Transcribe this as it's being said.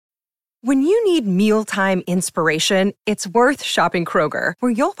When you need mealtime inspiration, it's worth shopping Kroger,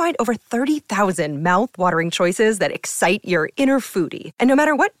 where you'll find over 30,000 mouth-watering choices that excite your inner foodie. And no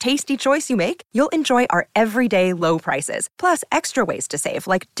matter what tasty choice you make, you'll enjoy our everyday low prices, plus extra ways to save,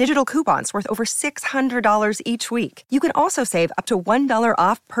 like digital coupons worth over $600 each week. You can also save up to $1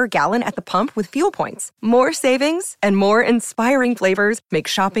 off per gallon at the pump with fuel points. More savings and more inspiring flavors make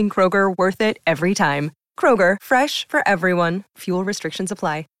shopping Kroger worth it every time. Kroger, fresh for everyone. Fuel restrictions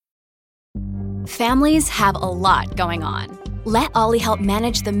apply. Families have a lot going on. Let Ollie help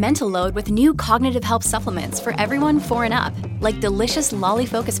manage the mental load with new cognitive help supplements for everyone 4 and up, like delicious Lolly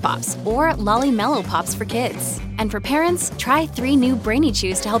Focus Pops or Lolly Mellow Pops for kids. And for parents, try 3 new Brainy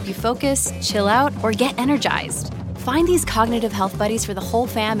Chews to help you focus, chill out, or get energized. Find these cognitive health buddies for the whole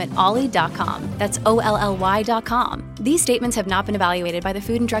fam at ollie.com. That's OLLY.com. These statements have not been evaluated by the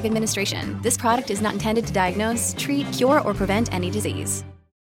Food and Drug Administration. This product is not intended to diagnose, treat, cure, or prevent any disease.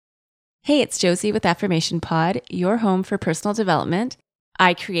 Hey, it's Josie with Affirmation Pod, your home for personal development.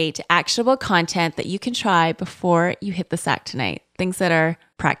 I create actionable content that you can try before you hit the sack tonight. Things that are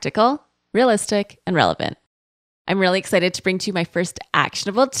practical, realistic, and relevant. I'm really excited to bring to you my first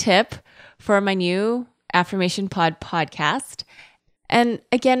actionable tip for my new Affirmation Pod podcast. And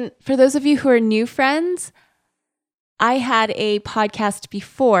again, for those of you who are new friends, I had a podcast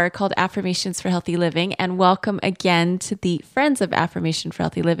before called Affirmations for Healthy Living, and welcome again to the friends of Affirmation for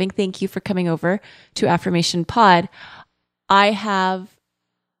Healthy Living. Thank you for coming over to Affirmation Pod. I have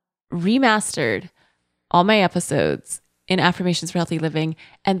remastered all my episodes in Affirmations for Healthy Living,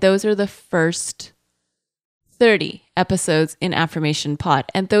 and those are the first 30 episodes in Affirmation Pod.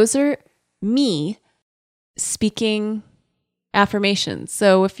 And those are me speaking affirmations.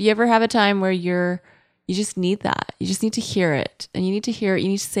 So if you ever have a time where you just need that. You just need to hear it. And you need to hear it. You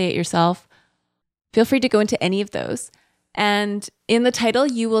need to say it yourself. Feel free to go into any of those. And in the title,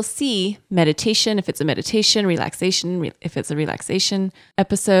 you will see meditation, if it's a meditation, relaxation, if it's a relaxation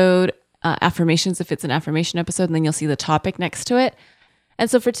episode, affirmations, if it's an affirmation episode, and then you'll see the topic next to it. And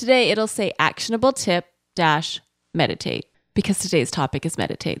so for today, it'll say actionable tip - meditate, because today's topic is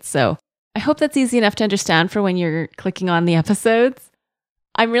meditate. So I hope that's easy enough to understand for when you're clicking on the episodes.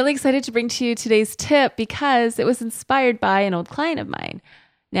 I'm really excited to bring to you today's tip because it was inspired by an old client of mine.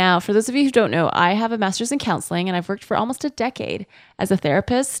 Now, for those of you who don't know, I have a master's in counseling and I've worked for almost a decade as a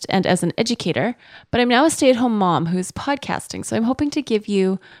therapist and as an educator, but I'm now a stay-at-home mom who's podcasting. So I'm hoping to give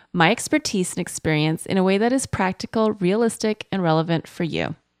you my expertise and experience in a way that is practical, realistic, and relevant for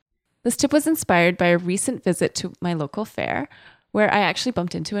you. This tip was inspired by a recent visit to my local fair where I actually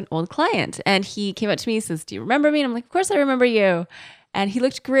bumped into an old client, and he came up to me and says, "Do you remember me?" And I'm like, "Of course I remember you." And he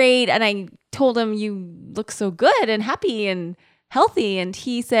looked great. And I told him, "You look so good and happy and healthy." And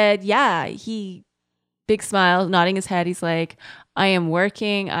he said, "Yeah." Big smile, nodding his head. He's like, "I am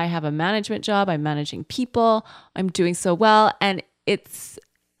working. I have a management job. I'm managing people. I'm doing so well." And it's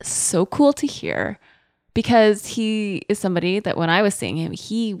so cool to hear because he is somebody that when I was seeing him,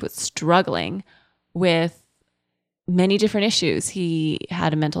 he was struggling with many different issues. He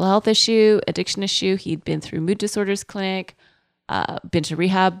had a mental health issue, addiction issue. He'd been through mood disorders clinic, been to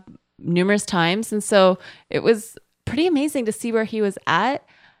rehab numerous times. And so it was pretty amazing to see where he was at.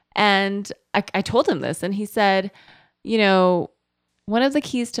 And I told him this, and he said, one of the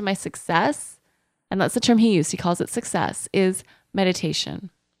keys to my success, and that's the term he used, he calls it success, is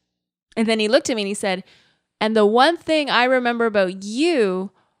meditation. And then he looked at me and he said, "And the one thing I remember about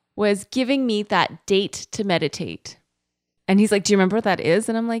you was giving me that date to meditate." And he's like, "Do you remember what that is?"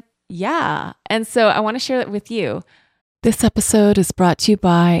 And I'm like, "Yeah." And so I want to share that with you. This episode is brought to you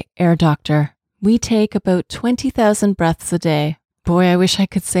by Air Doctor. We take about 20,000 breaths a day. Boy, I wish I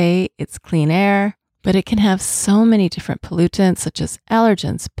could say it's clean air, but it can have so many different pollutants such as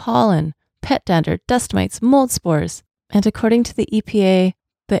allergens, pollen, pet dander, dust mites, mold spores. And according to the EPA,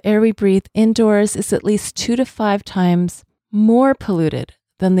 the air we breathe indoors is at least 2 to 5 times more polluted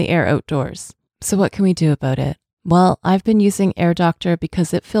than the air outdoors. So what can we do about it? Well, I've been using Air Doctor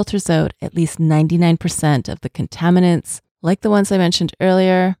because it filters out at least 99% of the contaminants, like the ones I mentioned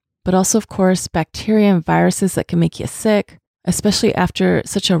earlier, but also, of course, bacteria and viruses that can make you sick, especially after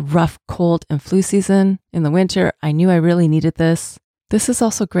such a rough cold and flu season in the winter. I knew I really needed this. This is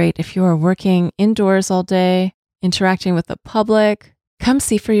also great if you are working indoors all day, interacting with the public. Come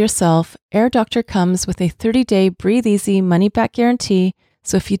see for yourself. Air Doctor comes with a 30-day breathe easy money back guarantee.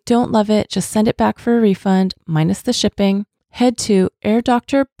 So if you don't love it, just send it back for a refund, minus the shipping. Head to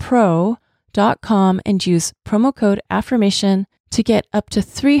airdoctorpro.com and use promo code AFFIRMATION to get up to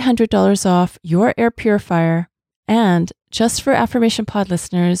 $300 off your air purifier. And just for Affirmation Pod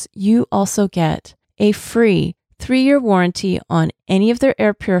listeners, you also get a free 3-year warranty on any of their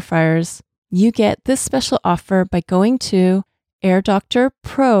air purifiers, you get this special offer by going to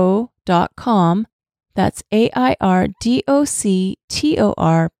airdoctorpro.com. That's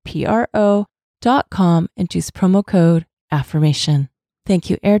AIRDOCTORPRO.com and use promo code AFFIRMATION. Thank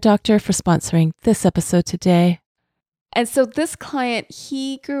you, Air Doctor, for sponsoring this episode today. And so this client,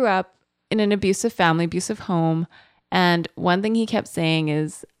 he grew up in an abusive family, abusive home. And one thing he kept saying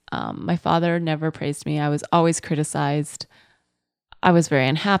is, my father never praised me. I was always criticized. I was very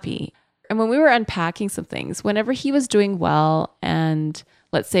unhappy. And when we were unpacking some things, whenever he was doing well, and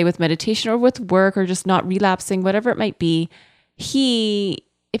let's say with meditation or with work or just not relapsing, whatever it might be,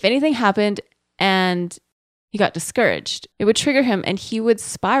 if anything happened and he got discouraged, it would trigger him and he would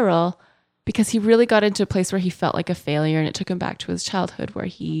spiral because he really got into a place where he felt like a failure, and it took him back to his childhood where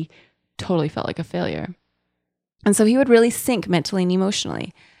he totally felt like a failure. And so he would really sink mentally and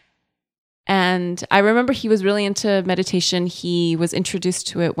emotionally. And I remember he was really into meditation. He was introduced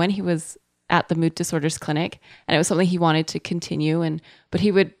to it when he was at the mood disorders clinic, and it was something he wanted to continue. But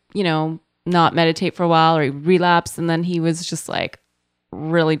he would, not meditate for a while, or he relapsed, and then he was just like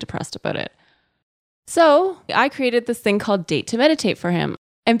really depressed about it. So I created this thing called Date to Meditate for him.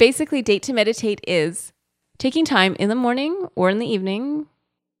 And basically, Date to Meditate is taking time in the morning or in the evening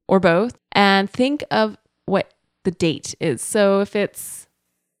or both, and think of what the date is. So if it's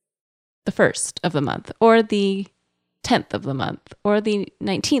the 1st of the month, or the 10th of the month, or the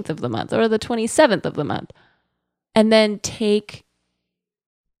 19th of the month, or the 27th of the month, and then take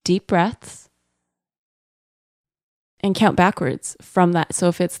deep breaths and count backwards from that. So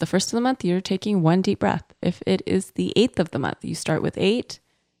if it's the 1st of the month, you're taking 1 deep breath. If it is the 8th of the month, you start with 8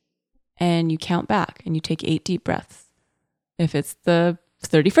 and you count back and you take 8 deep breaths. If it's the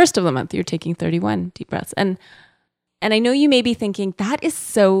 31st of the month, you're taking 31 deep breaths. And I know you may be thinking, that is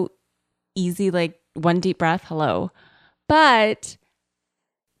so easy, like 1 deep breath, hello. But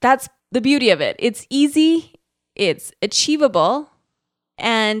that's the beauty of it. It's easy, it's achievable,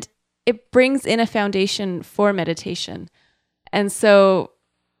 and it brings in a foundation for meditation. And so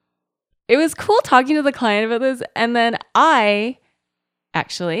it was cool talking to the client about this. And then I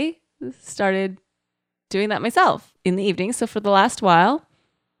actually started doing that myself in the evening. So for the last while,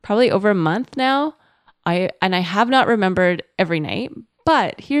 probably over a month now, I have not remembered every night,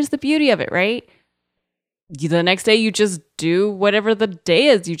 but here's the beauty of it, right? The next day you just do whatever the day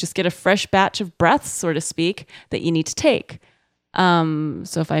is. You just get a fresh batch of breaths, so to speak, that you need to take.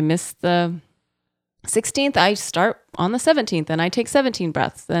 So if I miss the 16th, I start on the 17th and I take 17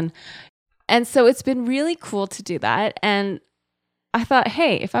 breaths. And so it's been really cool to do that. And I thought,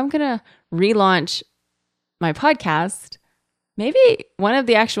 hey, if I'm going to relaunch my podcast, maybe one of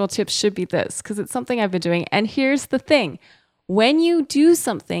the actual tips should be this, because it's something I've been doing. And here's the thing. When you do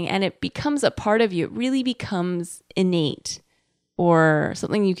something and it becomes a part of you, it really becomes innate or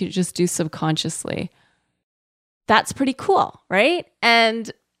something you could just do subconsciously. That's pretty cool, right? And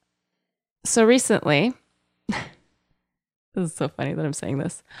so recently, this is so funny that I'm saying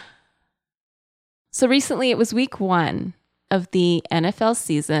this. So recently it was week 1 of the NFL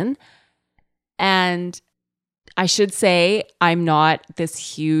season. And I should say I'm not this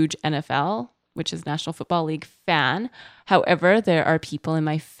huge NFL, which is National Football League, fan. However, there are people in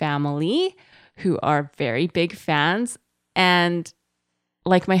my family who are very big fans. And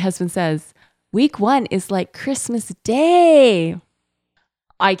like my husband says, week 1 is like Christmas Day.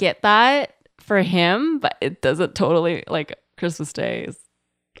 I get that for him, but it doesn't totally, like Christmas Day is,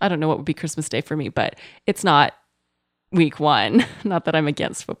 I don't know what would be Christmas Day for me, but it's not week 1. Not that I'm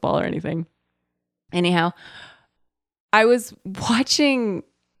against football or anything. Anyhow, I was watching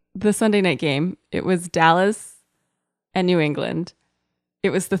the Sunday night game. It was Dallas and New England.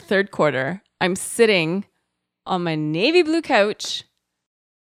 It was the 3rd quarter. I'm sitting on my navy blue couch.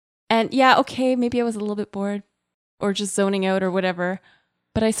 And yeah, okay, maybe I was a little bit bored or just zoning out or whatever.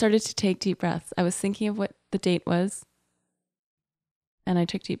 But I started to take deep breaths. I was thinking of what the date was. And I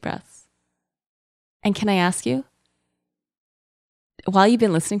took deep breaths. And can I ask you, while you've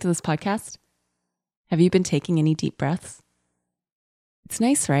been listening to this podcast, have you been taking any deep breaths? It's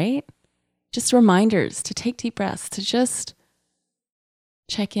nice, right? Just reminders to take deep breaths, to just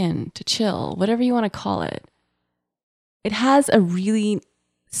check in, to chill, whatever you want to call it. It has a really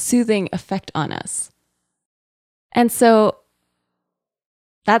soothing effect on us. And so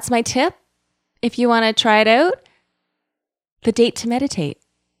that's my tip. If you want to try it out, the date to meditate.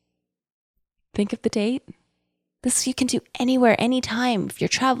 Think of the date. This you can do anywhere, anytime. If you're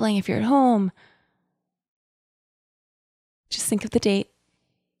traveling, if you're at home. Just think of the date.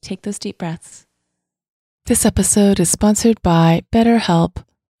 Take those deep breaths. This episode is sponsored by BetterHelp.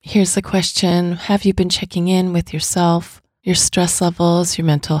 Here's the question. Have you been checking in with yourself, your stress levels, your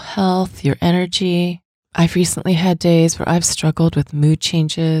mental health, your energy? I've recently had days where I've struggled with mood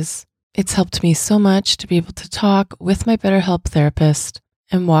changes. It's helped me so much to be able to talk with my BetterHelp therapist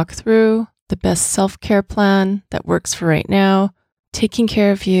and walk through the best self-care plan that works for right now. Taking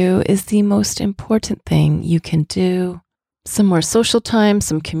care of you is the most important thing you can do. Some more social time,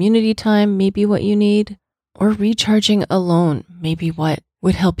 some community time, maybe what you need, or recharging alone, maybe what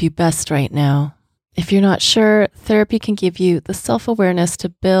would help you best right now. If you're not sure, therapy can give you the self-awareness to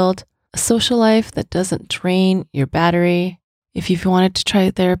build a social life that doesn't drain your battery. If you've wanted to try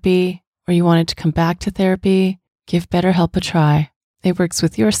therapy or you wanted to come back to therapy, give BetterHelp a try. It works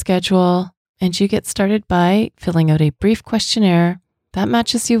with your schedule, and you get started by filling out a brief questionnaire that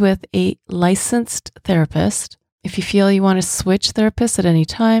matches you with a licensed therapist. If you feel you want to switch therapists at any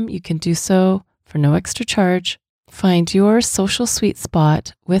time, you can do so for no extra charge. Find your social sweet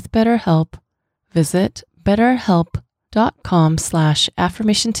spot with BetterHelp. Visit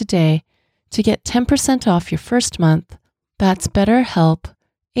betterhelp.com/affirmation today to get 10% off your first month. That's BetterHelp,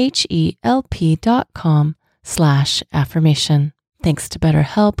 HELP.com/affirmation. Thanks to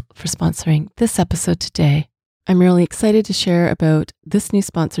BetterHelp for sponsoring this episode today. I'm really excited to share about this new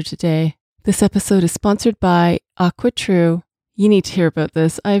sponsor today. This episode is sponsored by AquaTrue. You need to hear about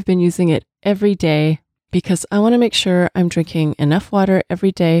this. I've been using it every day because I want to make sure I'm drinking enough water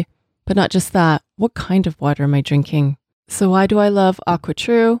every day, but not just that. What kind of water am I drinking? So why do I love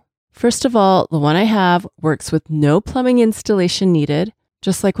AquaTrue? First of all, the one I have works with no plumbing installation needed.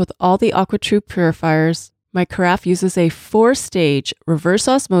 Just like with all the AquaTrue purifiers, my carafe uses a 4-stage reverse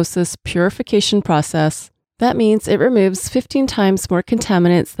osmosis purification process. That means it removes 15 times more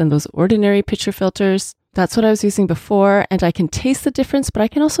contaminants than those ordinary pitcher filters. That's what I was using before, and I can taste the difference, but I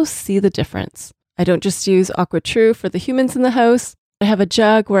can also see the difference. I don't just use AquaTrue for the humans in the house. I have a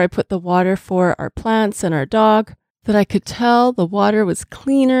jug where I put the water for our plants and our dog, that I could tell the water was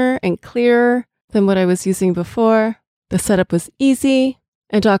cleaner and clearer than what I was using before. The setup was easy,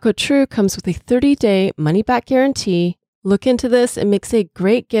 and AquaTrue comes with a 30-day money-back guarantee. Look into this. It makes a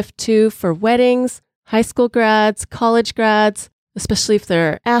great gift too for weddings, high school grads, college grads, especially if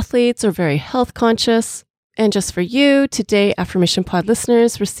they're athletes or very health conscious. And just for you, today Affirmation Pod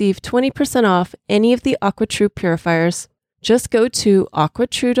listeners receive 20% off any of the AquaTrue purifiers. Just go to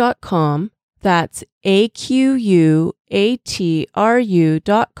aquatrue.com, that's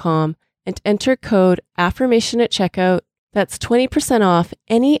AQUATRU.com, and enter code AFFIRMATION at checkout. That's 20% off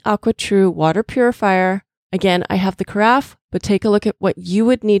any AquaTrue water purifier. Again, I have the carafe, but take a look at what you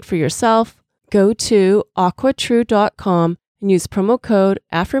would need for yourself. Go to aquatrue.com and use promo code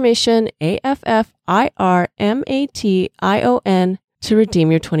AFFIRMATION, AFFIRMATION, to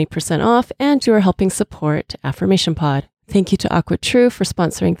redeem your 20% off, and you are helping support Affirmation Pod. Thank you to AquaTrue for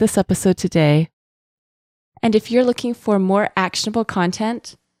sponsoring this episode today. And if you're looking for more actionable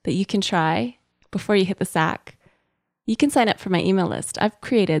content that you can try before you hit the sack, you can sign up for my email list. I've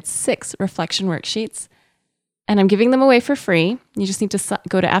created 6 reflection worksheets, and I'm giving them away for free. You just need to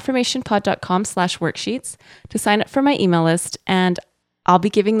go to affirmationpod.com/worksheets to sign up for my email list, and I'll be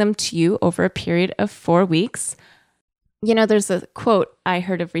giving them to you over a period of 4 weeks. You know, there's a quote I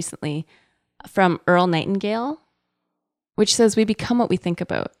heard of recently from Earl Nightingale, which says, "We become what we think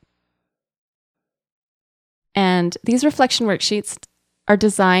about." And these reflection worksheets are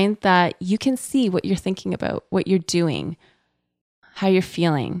designed that you can see what you're thinking about, what you're doing, how you're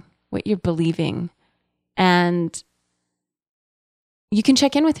feeling, what you're believing. And you can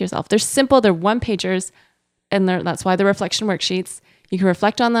check in with yourself. They're simple, they're one-pagers, and that's why they're reflection worksheets. You can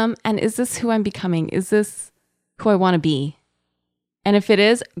reflect on them. And is this who I'm becoming? Is this who I want to be? And if it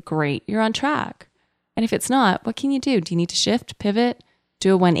is, great, you're on track. And if it's not, what can you do? Do you need to shift, pivot,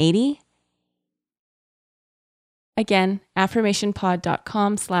 do a 180? Again,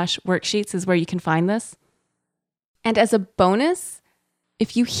 affirmationpod.com/worksheets is where you can find this. And as a bonus,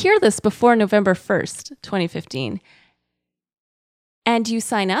 if you hear this before November 1st, 2015, and you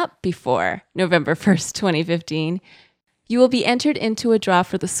sign up before November 1st, 2015, you will be entered into a draw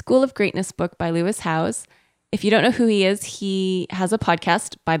for the School of Greatness book by Lewis Howes. If you don't know who he is, he has a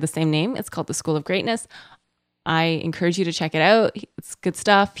podcast by the same name. It's called The School of Greatness. I encourage you to check it out. It's good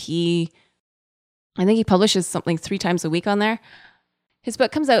stuff. I think he publishes something 3 times a week on there. His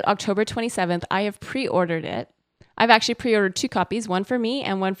book comes out October 27th. I have pre-ordered it. I've actually pre-ordered 2 copies, one for me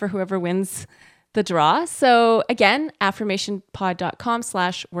and one for whoever wins the draw. So again,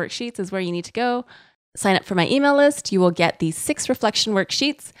 affirmationpod.com/worksheets is where you need to go. Sign up for my email list. You will get these 6 reflection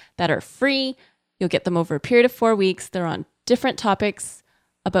worksheets that are free. You'll get them over a period of 4 weeks. They're on different topics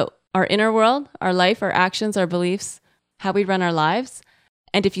about our inner world, our life, our actions, our beliefs, how we run our lives.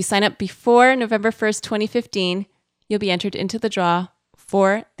 And if you sign up before November 1st, 2015, you'll be entered into the draw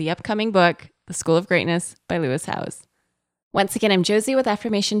for the upcoming book, The School of Greatness by Lewis Howes. Once again, I'm Josie with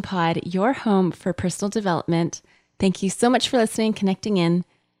Affirmation Pod, your home for personal development. Thank you so much for listening, connecting in.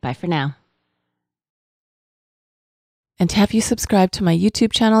 Bye for now. And have you subscribed to my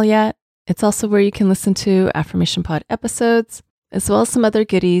YouTube channel yet? It's also where you can listen to Affirmation Pod episodes, as well as some other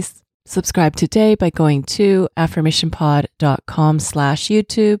goodies. Subscribe today by going to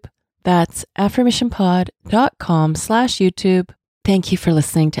affirmationpod.com/YouTube. That's affirmationpod.com/YouTube. Thank you for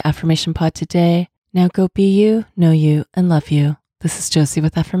listening to Affirmation Pod today. Now go be you, know you, and love you. This is Josie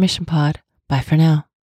with Affirmation Pod. Bye for now.